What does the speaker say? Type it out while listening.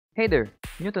Hey there,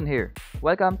 Newton here.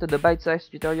 Welcome to the bite-sized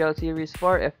tutorial series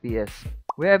for FPS.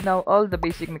 We have now all the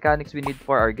basic mechanics we need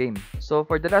for our game. So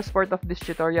for the last part of this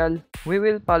tutorial, we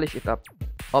will polish it up.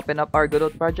 Open up our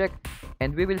Godot project,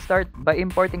 and we will start by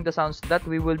importing the sounds that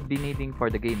we will be needing for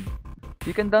the game.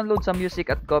 You can download some music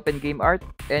at GameArt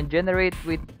and generate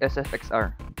with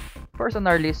SFXR. First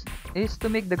on our list is to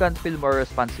make the gun feel more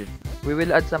responsive. We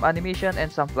will add some animation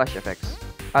and some flash effects.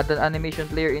 Add an animation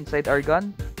player inside our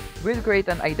gun. We'll create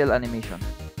an idle animation.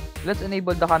 Let's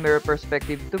enable the camera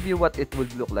perspective to view what it would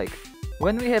look like.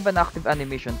 When we have an active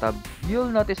animation tab,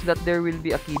 you'll notice that there will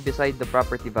be a key beside the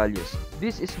property values.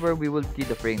 This is where we will key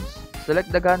the frames.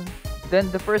 Select the gun,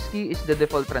 then the first key is the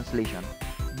default translation.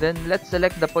 Then let's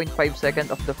select the 0.5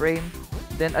 second of the frame,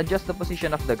 then adjust the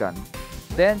position of the gun.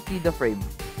 Then key the frame.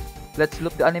 Let's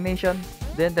loop the animation,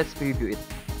 then let's preview it.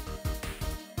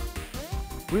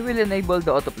 We will enable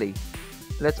the autoplay.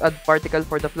 Let's add particle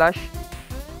for the flash,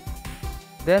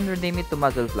 then rename it to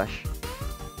muzzle flash.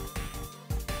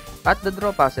 At the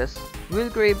draw passes,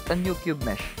 we'll create a new cube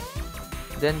mesh,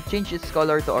 then change its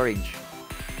color to orange.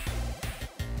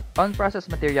 On process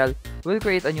material, we'll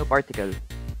create a new particle.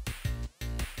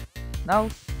 Now,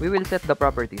 we will set the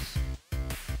properties.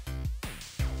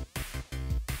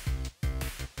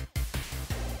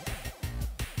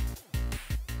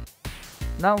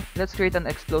 Now, let's create an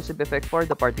explosive effect for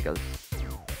the particles.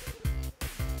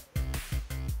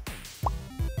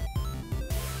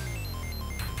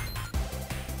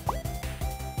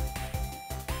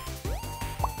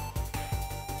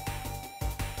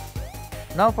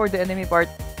 Now for the enemy part,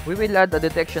 we will add a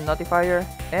detection notifier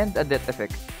and a death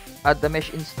effect. Add the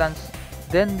mesh instance,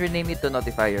 then rename it to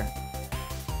notifier.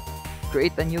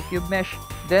 Create a new cube mesh,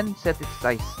 then set its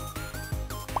size.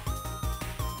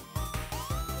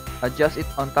 Adjust it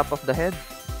on top of the head,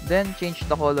 then change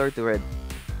the color to red.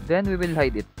 Then we will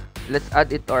hide it. Let's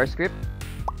add it to our script.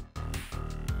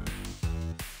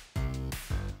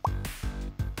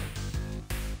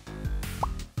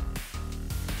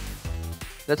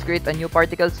 Let's create a new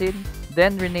particle scene,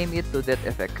 then rename it to Death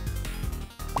Effect.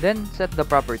 Then set the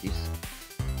properties.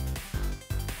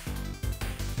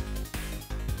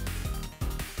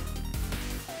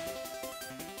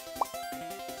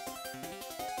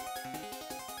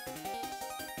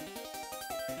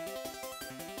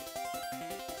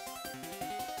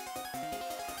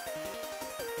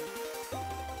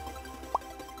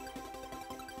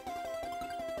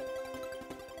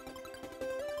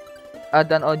 Add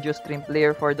an audio stream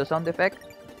player for the sound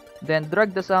effect, then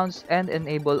drag the sounds and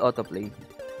enable autoplay.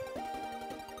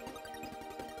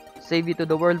 Save it to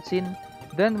the world scene,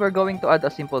 then we're going to add a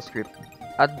simple script.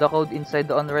 Add the code inside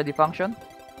the onReady function.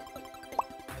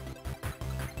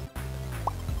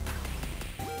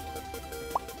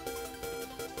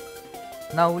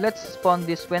 Now let's spawn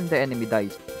this when the enemy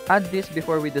dies. Add this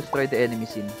before we destroy the enemy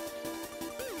scene.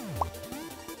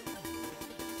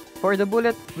 For the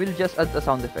bullet, we'll just add a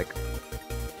sound effect.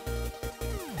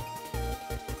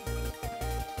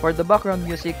 For the background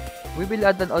music, we will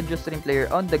add an audio stream player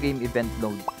on the game event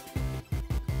node.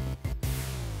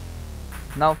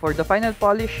 Now for the final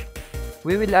polish,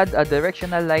 we will add a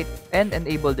directional light and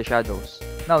enable the shadows.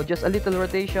 Now just a little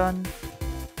rotation,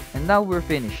 and now we're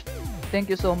finished. Thank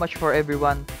you so much for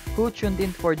everyone who tuned in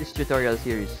for this tutorial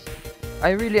series.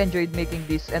 I really enjoyed making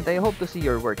this and I hope to see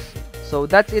your works. So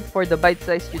that's it for the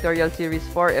bite-sized tutorial series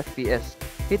for FPS.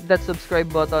 Hit that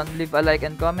subscribe button, leave a like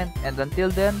and comment, and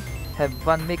until then, have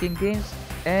fun making games,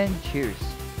 and cheers!